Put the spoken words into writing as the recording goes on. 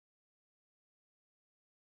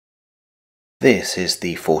This is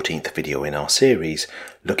the 14th video in our series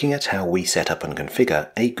looking at how we set up and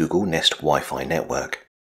configure a Google Nest Wi-Fi network.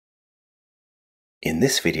 In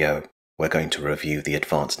this video, we're going to review the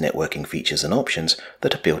advanced networking features and options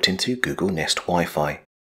that are built into Google Nest Wi-Fi.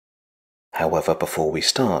 However, before we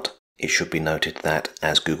start, it should be noted that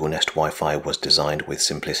as Google Nest Wi-Fi was designed with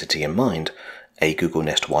simplicity in mind, a Google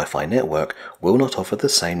Nest Wi-Fi network will not offer the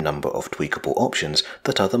same number of tweakable options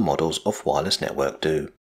that other models of wireless network do.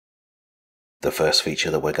 The first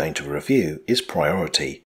feature that we're going to review is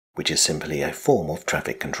priority, which is simply a form of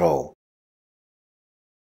traffic control.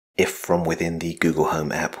 If from within the Google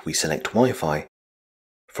Home app we select Wi-Fi,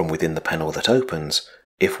 from within the panel that opens,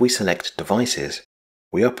 if we select Devices,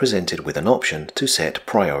 we are presented with an option to set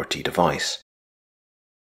Priority Device.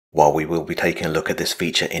 While we will be taking a look at this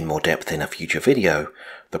feature in more depth in a future video,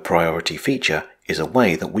 the priority feature is a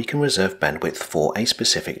way that we can reserve bandwidth for a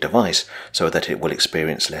specific device so that it will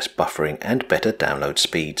experience less buffering and better download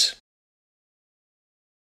speeds.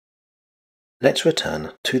 Let's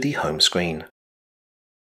return to the home screen.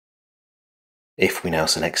 If we now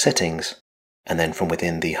select Settings, and then from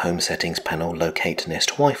within the Home Settings panel locate Nest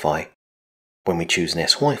Wi-Fi, when we choose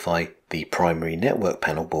Nest Wi-Fi, the Primary Network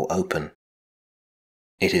panel will open.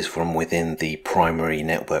 It is from within the Primary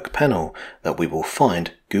Network panel that we will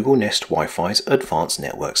find Google Nest Wi-Fi's Advanced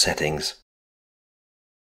Network Settings.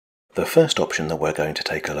 The first option that we're going to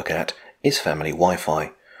take a look at is Family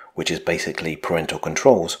Wi-Fi, which is basically parental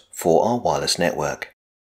controls for our wireless network.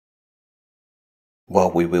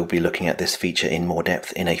 While we will be looking at this feature in more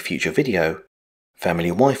depth in a future video, Family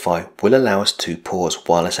Wi-Fi will allow us to pause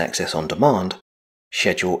wireless access on demand,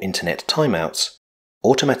 schedule internet timeouts,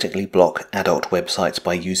 automatically block adult websites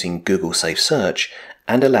by using Google Safe Search,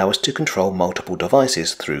 and allow us to control multiple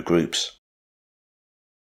devices through groups.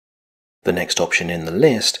 The next option in the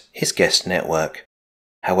list is Guest Network.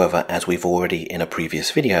 However, as we've already in a previous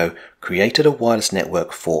video created a wireless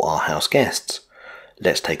network for our house guests,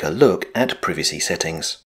 let's take a look at Privacy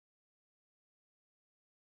Settings.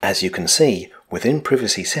 As you can see, within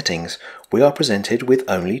Privacy Settings, we are presented with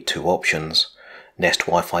only two options: Nest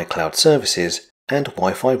Wi-Fi Cloud Services and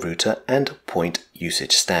Wi-Fi router and point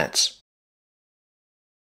usage stats.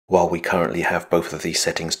 While we currently have both of these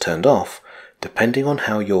settings turned off, depending on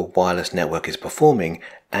how your wireless network is performing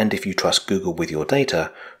and if you trust Google with your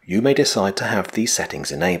data, you may decide to have these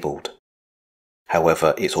settings enabled.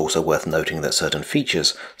 However, it's also worth noting that certain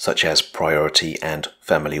features, such as priority and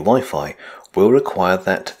family Wi-Fi, will require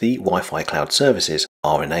that the Wi-Fi cloud services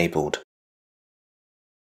are enabled.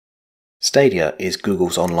 Stadia is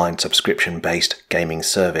Google's online subscription-based gaming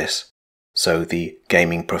service, so the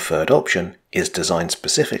Gaming Preferred option is designed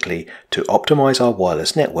specifically to optimize our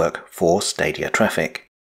wireless network for Stadia traffic.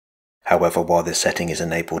 However, while this setting is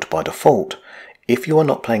enabled by default, if you are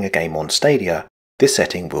not playing a game on Stadia, this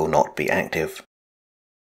setting will not be active.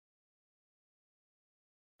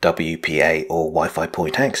 WPA or Wi-Fi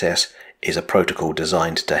Point Access is a protocol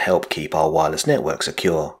designed to help keep our wireless network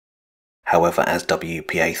secure. However, as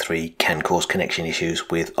WPA3 can cause connection issues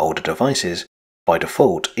with older devices, by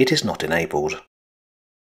default it is not enabled.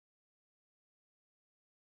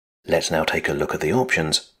 Let's now take a look at the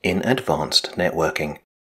options in Advanced Networking.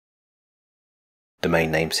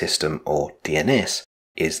 Domain Name System, or DNS,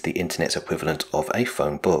 is the Internet's equivalent of a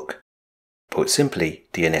phone book. Put simply,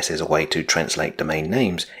 DNS is a way to translate domain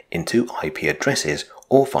names into IP addresses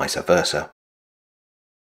or vice versa.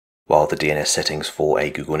 While the DNS settings for a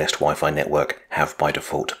Google Nest Wi-Fi network have by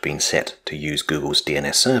default been set to use Google's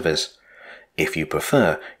DNS servers, if you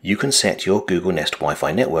prefer, you can set your Google Nest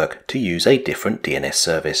Wi-Fi network to use a different DNS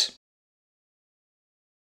service.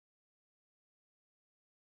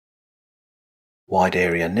 Wide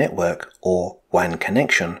Area Network, or WAN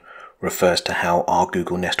connection, refers to how our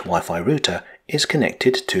Google Nest Wi-Fi router is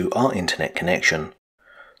connected to our internet connection.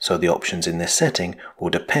 So the options in this setting will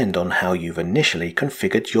depend on how you've initially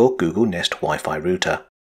configured your Google Nest Wi-Fi router.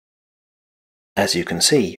 As you can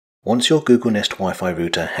see, once your Google Nest Wi-Fi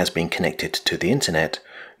router has been connected to the internet,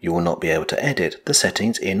 you will not be able to edit the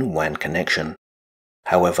settings in WAN connection.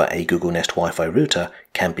 However, a Google Nest Wi-Fi router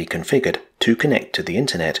can be configured to connect to the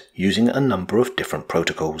internet using a number of different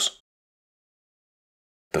protocols.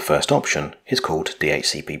 The first option is called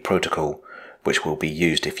DHCP protocol, which will be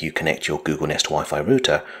used if you connect your Google Nest Wi-Fi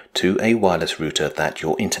router to a wireless router that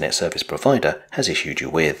your internet service provider has issued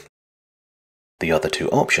you with. The other two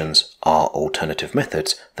options are alternative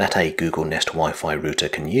methods that a Google Nest Wi-Fi router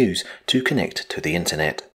can use to connect to the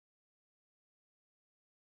internet.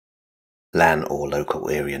 LAN, or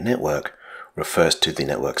Local Area Network, refers to the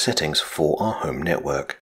network settings for our home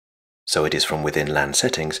network. So it is from within LAN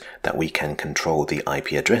settings that we can control the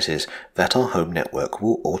IP addresses that our home network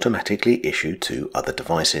will automatically issue to other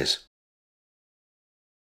devices.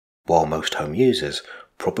 While most home users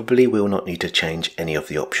probably will not need to change any of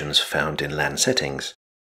the options found in LAN settings,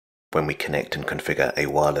 when we connect and configure a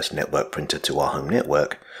wireless network printer to our home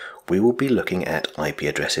network, we will be looking at IP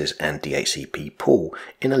addresses and DHCP pool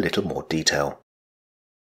in a little more detail.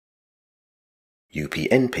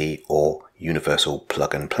 UPnP, or Universal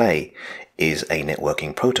Plug and Play, is a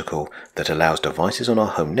networking protocol that allows devices on our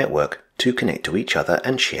home network to connect to each other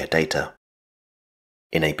and share data.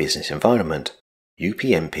 In a business environment,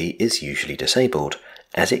 UPnP is usually disabled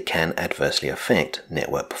as it can adversely affect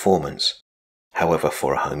network performance. However,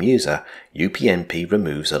 for a home user, UPnP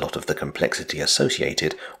removes a lot of the complexity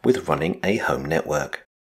associated with running a home network.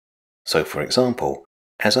 So for example,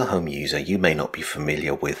 as a home user, you may not be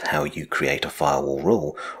familiar with how you create a firewall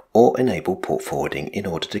rule or enable port forwarding in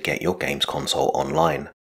order to get your games console online.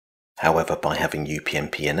 However, by having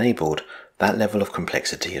UPnP enabled, that level of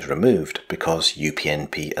complexity is removed because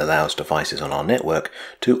UPnP allows devices on our network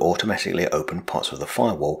to automatically open parts of the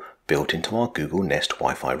firewall built into our Google Nest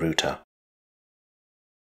Wi-Fi router.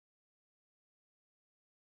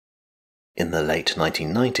 In the late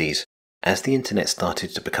 1990s, as the internet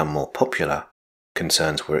started to become more popular,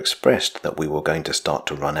 concerns were expressed that we were going to start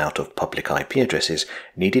to run out of public IP addresses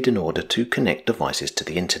needed in order to connect devices to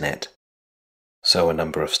the internet. So a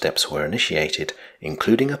number of steps were initiated,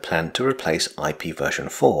 including a plan to replace IP version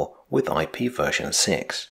 4 with IP version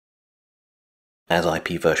 6. As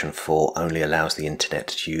IP version 4 only allows the internet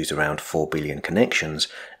to use around 4 billion connections,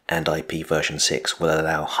 and IP version 6 will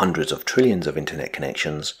allow hundreds of trillions of internet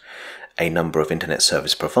connections, a number of internet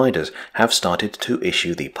service providers have started to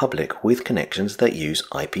issue the public with connections that use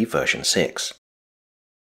IP version 6.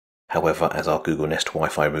 However, as our Google Nest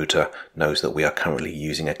Wi-Fi router knows that we are currently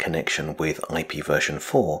using a connection with IP version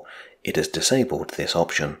 4, it has disabled this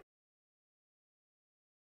option.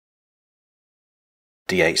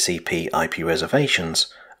 DHCP IP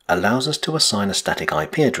reservations allows us to assign a static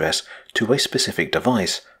IP address to a specific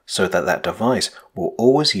device so that that device will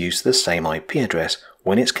always use the same IP address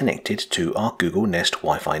when it's connected to our Google Nest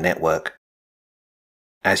Wi-Fi network.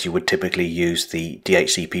 As you would typically use the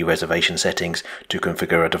DHCP reservation settings to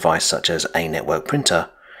configure a device such as a network printer,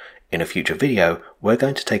 in a future video we're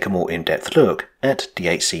going to take a more in-depth look at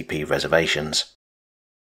DHCP reservations.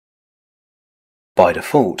 By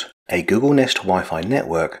default, a Google Nest Wi-Fi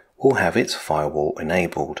network will have its firewall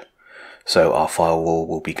enabled. So our firewall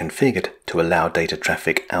will be configured to allow data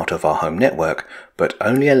traffic out of our home network, but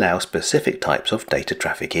only allow specific types of data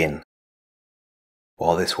traffic in.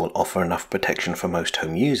 While this will offer enough protection for most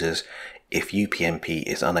home users, if UPnP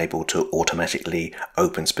is unable to automatically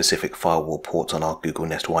open specific firewall ports on our Google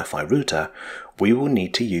Nest Wi-Fi router, we will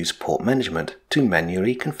need to use port management to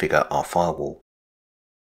manually configure our firewall.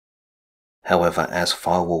 However, as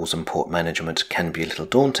firewalls and port management can be a little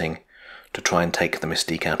daunting, to try and take the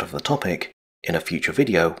mystique out of the topic, in a future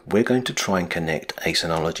video we're going to try and connect a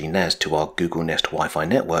Synology NAS to our Google Nest Wi-Fi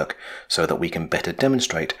network so that we can better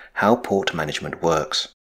demonstrate how port management works.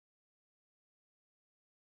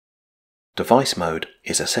 Device mode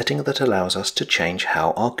is a setting that allows us to change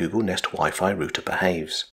how our Google Nest Wi-Fi router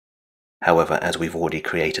behaves. However, as we've already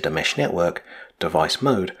created a mesh network, device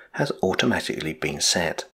mode has automatically been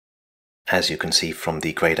set. As you can see from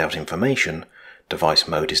the grayed out information, device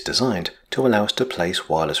mode is designed to allow us to place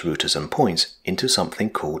wireless routers and points into something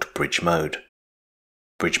called bridge mode.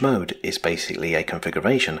 Bridge mode is basically a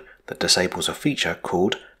configuration that disables a feature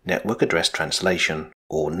called Network Address Translation,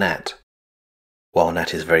 or NAT. While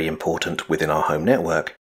NAT is very important within our home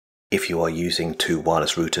network, if you are using two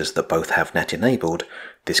wireless routers that both have NAT enabled,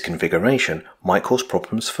 this configuration might cause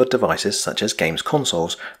problems for devices such as games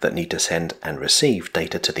consoles that need to send and receive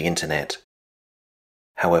data to the internet.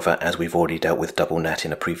 However, as we've already dealt with double NAT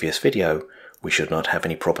in a previous video, we should not have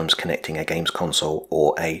any problems connecting a games console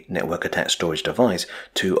or a network-attached storage device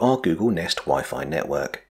to our Google Nest Wi-Fi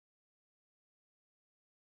network.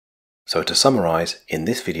 So to summarize, in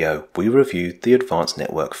this video we reviewed the advanced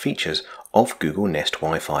network features of Google Nest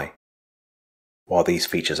Wi-Fi. While these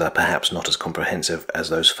features are perhaps not as comprehensive as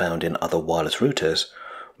those found in other wireless routers,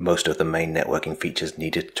 most of the main networking features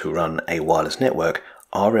needed to run a wireless network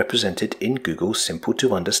are represented in Google's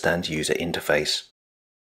simple-to-understand user interface.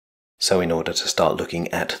 So in order to start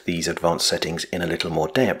looking at these advanced settings in a little more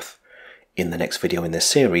depth, in the next video in this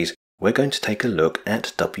series we're going to take a look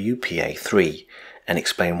at WPA3 and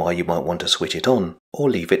explain why you might want to switch it on or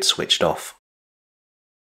leave it switched off.